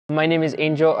My name is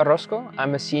Angel Orozco.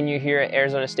 I'm a senior here at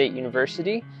Arizona State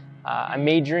University. I'm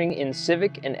majoring in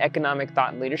civic and economic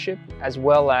thought and leadership, as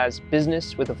well as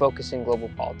business with a focus in global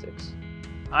politics.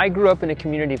 I grew up in a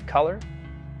community of color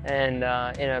and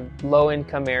in a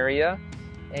low-income area,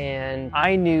 and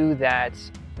I knew that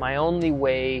my only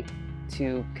way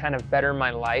to kind of better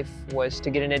my life was to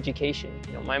get an education.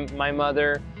 You know, my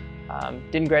mother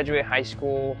didn't graduate high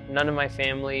school. None of my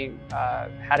family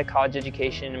had a college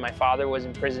education, and my father was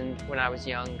imprisoned when I was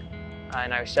young,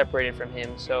 and I was separated from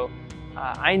him. So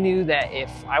I knew that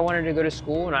if I wanted to go to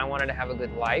school and I wanted to have a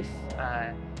good life,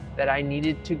 that I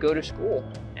needed to go to school.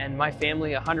 And my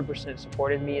family 100%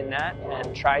 supported me in that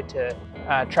and tried to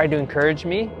encourage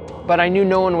me, but I knew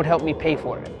no one would help me pay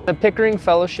for it. The Pickering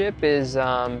Fellowship is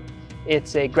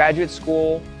it's a graduate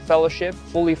school fellowship,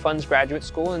 fully funds graduate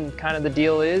school, and kind of the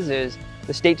deal is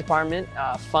the State Department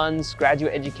funds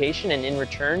graduate education, and in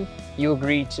return you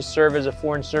agree to serve as a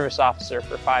foreign service officer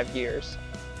for 5 years.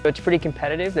 So it's pretty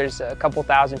competitive. There's a couple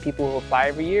thousand people who apply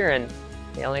every year, and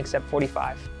they only accept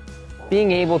 45.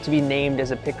 Being able to be named as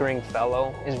a Pickering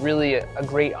Fellow is really a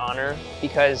great honor,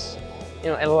 because it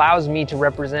allows me to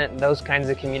represent those kinds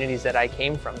of communities that I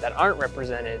came from that aren't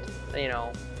represented,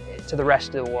 to the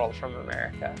rest of the world from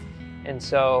America. And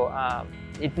so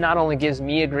it not only gives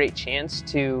me a great chance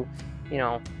to,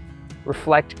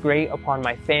 reflect great upon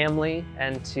my family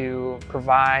and to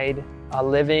provide a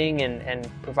living and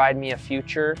provide me a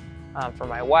future for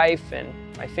my wife and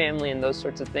my family and those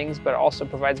sorts of things, but also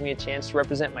provides me a chance to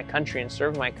represent my country and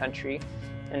serve my country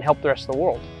and help the rest of the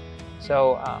world.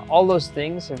 So all those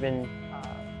things have been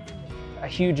a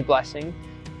huge blessing,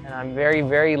 and I'm very,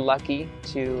 very lucky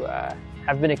to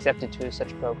have been accepted to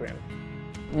such a program.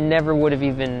 Never would have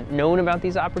even known about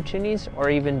these opportunities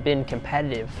or even been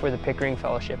competitive for the Pickering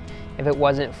Fellowship if it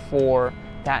wasn't for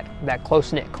that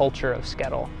close-knit culture of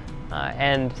SCETL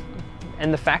and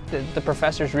the fact that the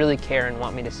professors really care and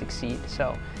want me to succeed.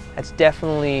 So that's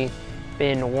definitely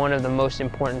been one of the most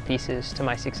important pieces to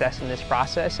my success in this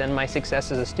process and my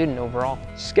success as a student overall.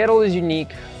 SCETL is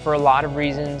unique for a lot of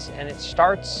reasons, and it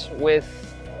starts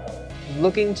with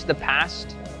looking to the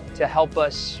past to help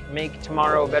us make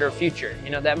tomorrow a better future.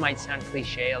 That might sound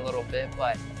cliche a little bit,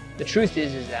 but the truth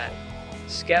is that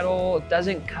SCETL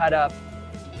doesn't cut up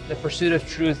the pursuit of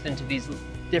truth into these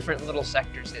different little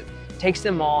sectors. It takes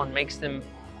them all and makes them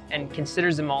and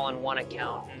considers them all in one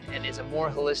account, and is a more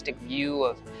holistic view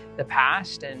of the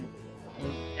past, and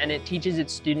it teaches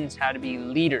its students how to be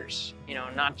leaders,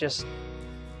 not just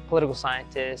political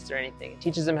scientists or anything. It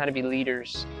teaches them how to be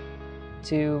leaders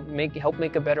to help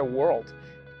make a better world.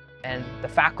 And the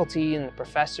faculty and the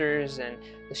professors and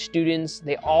the students,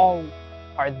 they all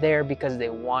are there because they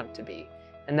want to be.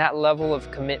 And that level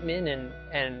of commitment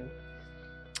and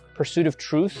pursuit of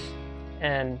truth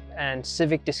and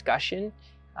civic discussion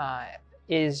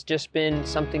is just been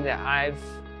something that I've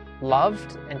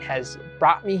loved and has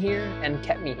brought me here and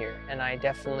kept me here. And I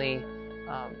definitely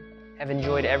have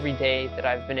enjoyed every day that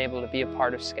I've been able to be a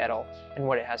part of SCETL and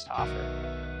what it has to offer.